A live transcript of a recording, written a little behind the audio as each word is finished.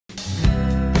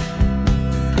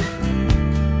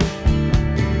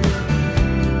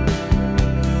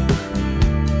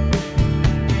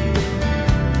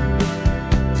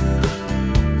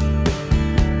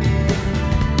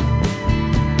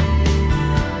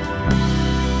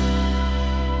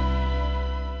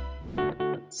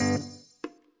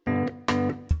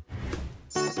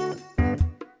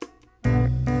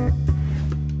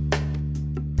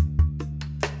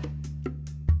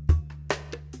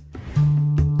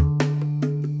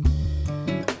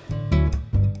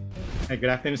Hi, good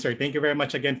afternoon, sir. Thank you very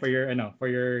much again for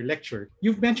your lecture.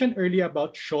 You've mentioned earlier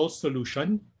about Scholl's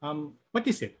solution. What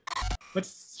is it?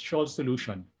 What's Scholl's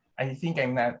solution? I think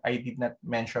I did not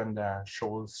mention the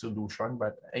Scholl solution,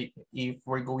 but if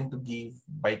we're going to give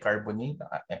bicarbonate,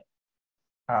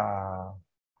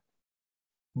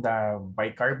 the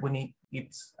bicarbonate,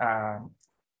 it's a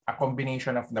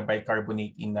combination of the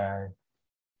bicarbonate in a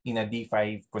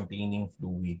D5 containing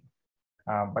fluid.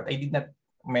 But I did not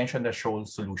mention the Scholl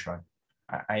solution.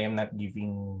 I am not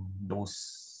giving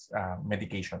those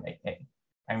medication.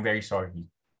 I'm very sorry.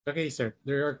 Okay, sir.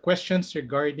 There are questions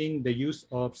regarding the use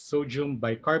of sodium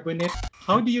bicarbonate.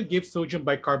 How do you give sodium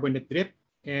bicarbonate drip?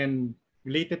 And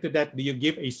related to that, do you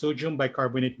give a sodium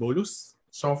bicarbonate bolus?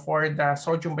 So for the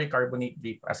sodium bicarbonate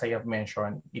drip, as I have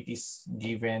mentioned, it is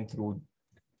given through,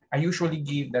 I usually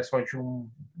give the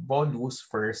sodium bolus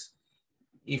first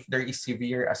if there is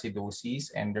severe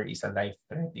acidosis and there is a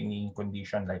life-threatening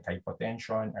condition like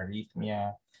hypotension,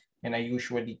 arrhythmia, and I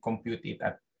usually compute it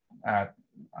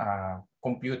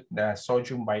compute the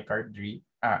sodium bicarb drip,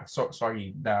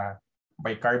 the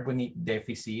bicarbonate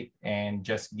deficit and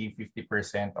just give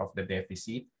 50% of the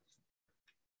deficit.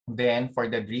 Then for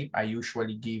the drip, I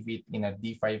usually give it in a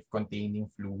D5 containing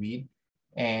fluid,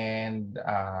 and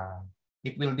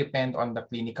it will depend on the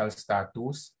clinical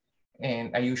status,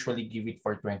 and I usually give it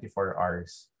for 24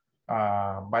 hours.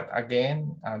 But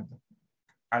again,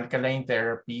 alkaline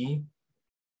therapy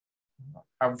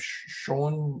have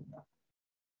shown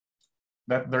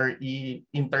that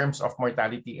in terms of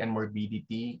mortality and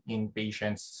morbidity in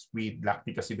patients with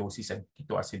lactic acidosis and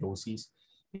ketoacidosis,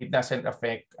 it doesn't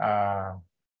affect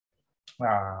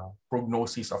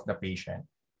prognosis of the patient.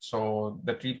 So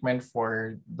the treatment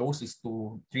for those is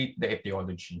to treat the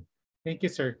etiology. Thank you,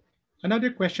 sir.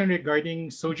 Another question regarding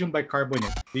sodium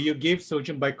bicarbonate. Do you give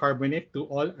sodium bicarbonate to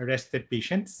all arrested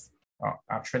patients?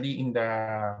 Actually, in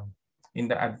the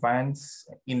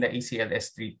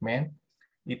ACLS treatment,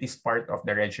 it is part of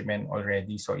the regimen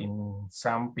already. So in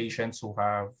some patients who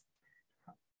are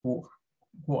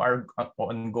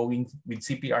ongoing with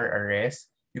CPR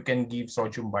arrest, you can give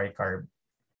sodium bicarb.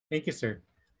 Thank you, sir.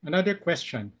 Another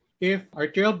question. If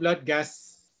arterial blood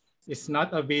gas is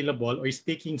not available or is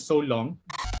taking so long,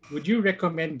 would you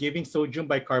recommend giving sodium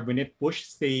bicarbonate push,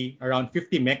 say, around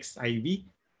 50 mg IV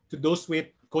to those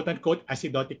with quote-unquote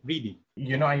acidotic breathing?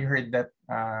 You know, I heard that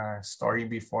story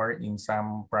before in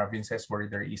some provinces where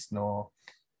there is no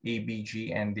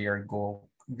ABG and they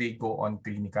go on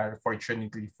clinical.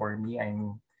 Fortunately for me,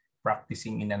 I'm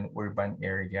practicing in an urban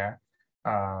area.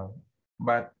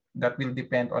 But that will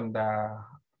depend on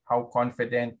how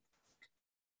confident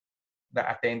the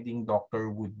attending doctor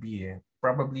would be.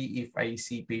 Probably if I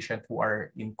see patients who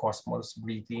are in Cosmos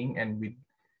breathing and with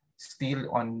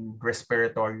still on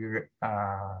respiratory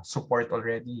support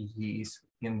already, he is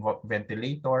in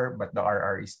ventilator, but the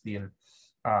RR is still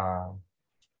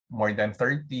more than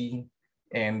 30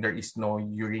 and there is no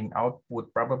urine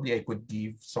output, probably I could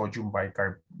give sodium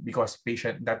bicarb because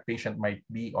that patient might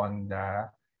be on the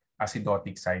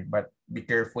acidotic side. But be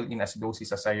careful in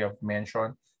acidosis, as I have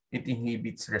mentioned, it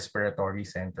inhibits respiratory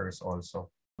centers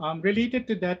also. Related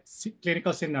to that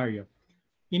clinical scenario,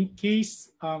 in case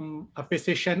a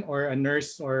physician or a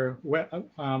nurse or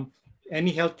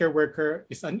any healthcare worker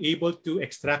is unable to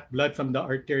extract blood from the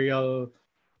artery,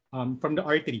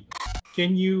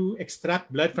 can you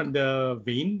extract blood from the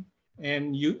vein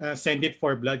and you send it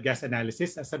for blood gas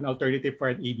analysis as an alternative for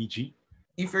an ABG?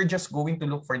 If you're just going to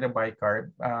look for the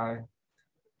bicarb,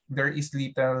 there is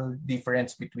little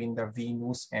difference between the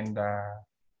venous and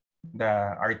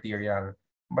the arterial.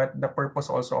 But the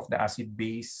purpose also of the acid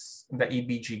base, the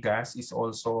ABG gas, is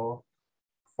also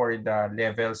for the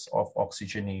levels of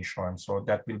oxygenation. So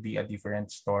that will be a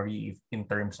different story in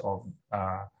terms of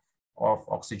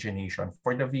oxygenation.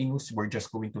 For the venous, we're just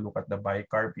going to look at the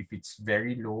bicarb. If it's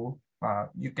very low,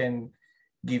 you can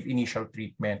give initial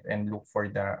treatment and look for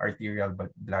the arterial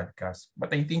blood gas.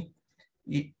 But I think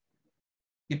it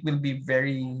will be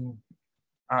very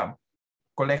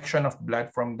collection of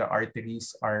blood from the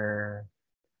arteries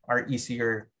are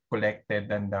easier collected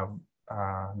than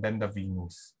the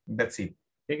venous. That's it.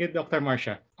 Thank you, Dr.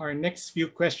 Marcia. Our next few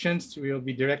questions will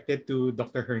be directed to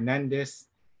Dr. Hernandez.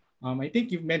 I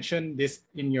think you've mentioned this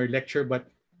in your lecture, but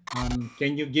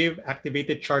can you give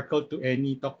activated charcoal to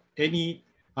any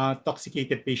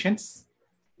toxicated patients?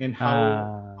 And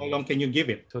how long can you give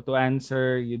it? So to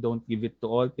answer, you don't give it to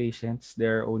all patients.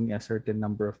 There are only a certain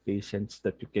number of patients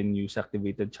that you can use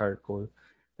activated charcoal.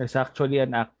 There's actually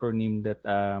an acronym that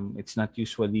it's not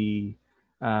usually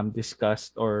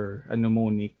discussed or a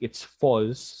mnemonic. It's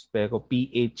false, pero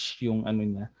PH yung ano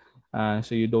niya.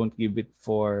 So you don't give it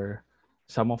for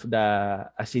some of the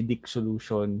acidic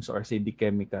solutions or acidic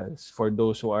chemicals for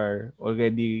those who are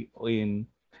already in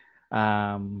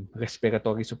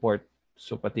respiratory support.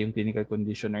 So pati yung clinical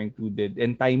condition are included.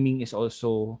 And timing is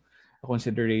also a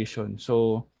consideration.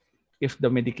 So if the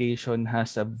medication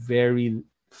has a very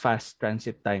fast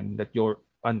transit time that you're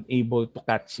unable to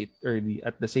catch it early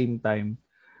at the same time,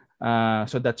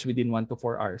 so that's within 1 to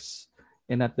 4 hours.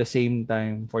 And at the same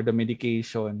time, for the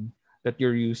medication that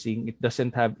you're using, it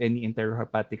doesn't have any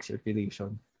enterohepatic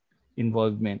circulation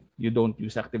involvement. You don't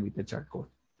use activated charcoal.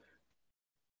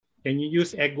 Can you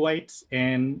use egg whites?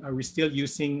 And are we still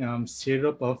using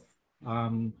syrup of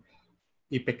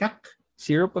ipecac?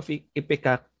 Syrup of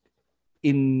ipecac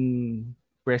in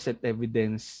present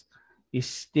evidence is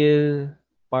still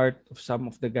part of some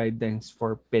of the guidelines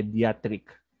for pediatric,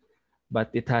 but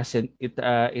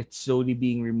it's slowly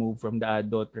being removed from the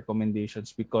adult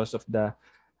recommendations because of the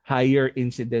higher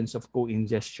incidence of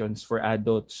co-ingestions for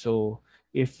adults. So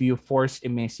if you force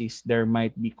emesis, there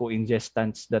might be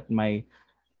co-ingestants that might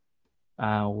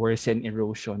worsen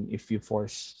erosion if you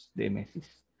force the emesis.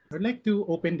 I'd like to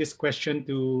open this question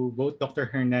to both Dr.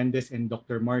 Hernandez and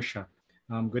Dr. Marcia.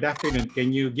 Good afternoon.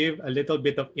 Can you give a little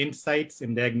bit of insights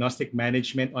in diagnostic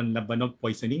management on labanog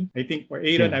poisoning? I think for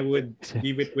Aaron, I would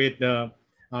leave it with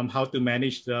how to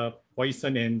manage the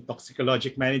poison and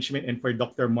toxicologic management, and for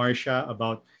Dr. Marcia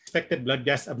about expected blood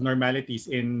gas abnormalities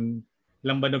in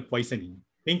labanog poisoning.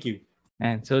 Thank you.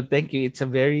 And so thank you. It's a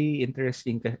very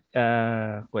interesting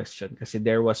question kasi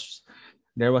there was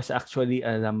actually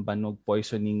a lambanog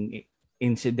poisoning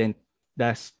incident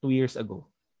that's 2 years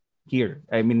ago here.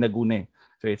 I'm in Laguna.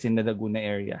 So it's in the Laguna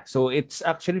area. So it's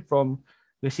actually from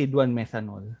residual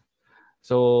methanol.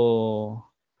 So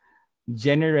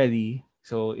generally,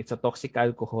 so it's a toxic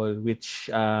alcohol which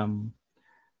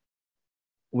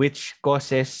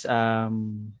causes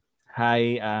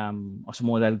high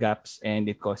osmolar gaps, and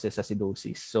it causes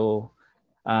acidosis. So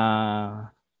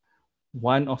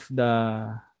one of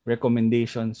the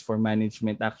recommendations for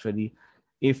management, actually,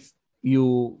 if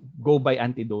you go by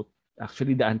antidote,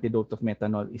 actually the antidote of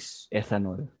methanol is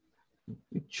ethanol.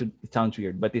 It sounds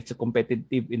weird, but it's a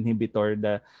competitive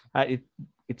inhibitor.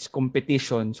 It's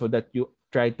competition so that you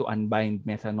try to unbind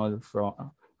methanol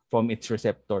from its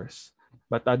receptors.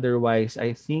 But otherwise,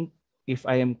 I think, if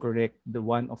I am correct, the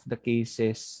one of the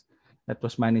cases that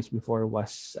was managed before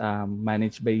was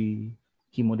managed by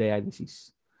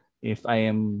hemodialysis, if I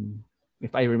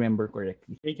remember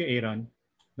correctly. Thank you, Aaron.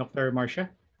 Dr. Marcia?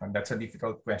 That's a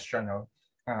difficult question. No?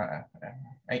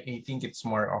 I think it's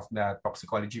more of the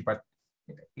toxicology, but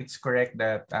it's correct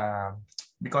that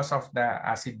because of the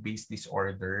acid-base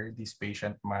disorder, this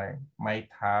patient might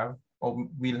have or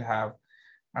will have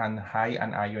an high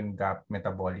anion gap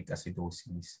metabolic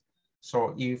acidosis.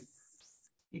 So if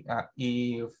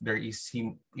there is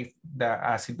if the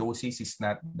acidosis is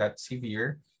not that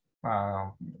severe,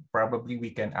 probably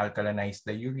we can alkalinize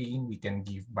the urine, we can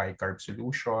give bicarb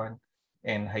solution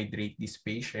and hydrate this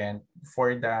patient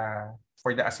for the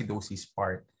acidosis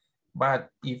part. But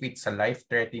if it's a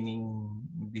life-threatening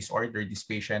disorder, this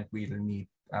patient will need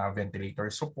ventilator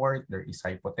support, there is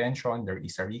hypotension, there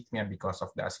is arrhythmia because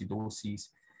of the acidosis.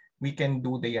 We can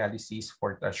do dialysis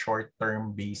for a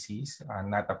short-term basis,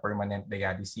 not a permanent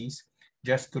dialysis,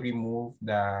 just to remove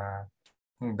the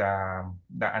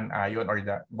anion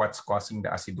or what's causing the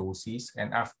acidosis.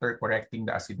 And after correcting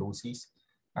the acidosis,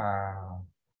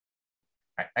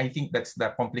 I think that's the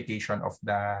complication of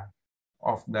the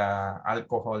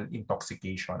alcohol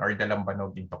intoxication or the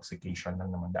lambanog intoxication ng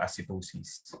naman, the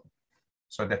acidosis.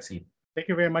 So that's it. Thank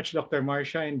you very much, Dr.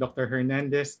 Marcia and Dr.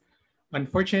 Hernandez.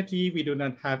 Unfortunately, we do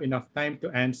not have enough time to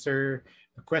answer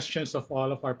the questions of all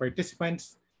of our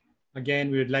participants. Again,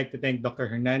 we would like to thank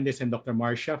Dr. Hernandez and Dr.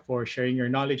 Marcia for sharing your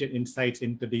knowledge and insights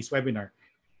in today's webinar.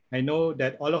 I know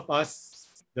that all of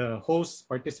us, the hosts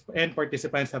and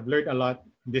participants, have learned a lot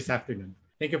this afternoon.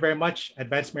 Thank you very much.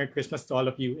 Advance Merry Christmas to all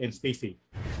of you, and stay safe.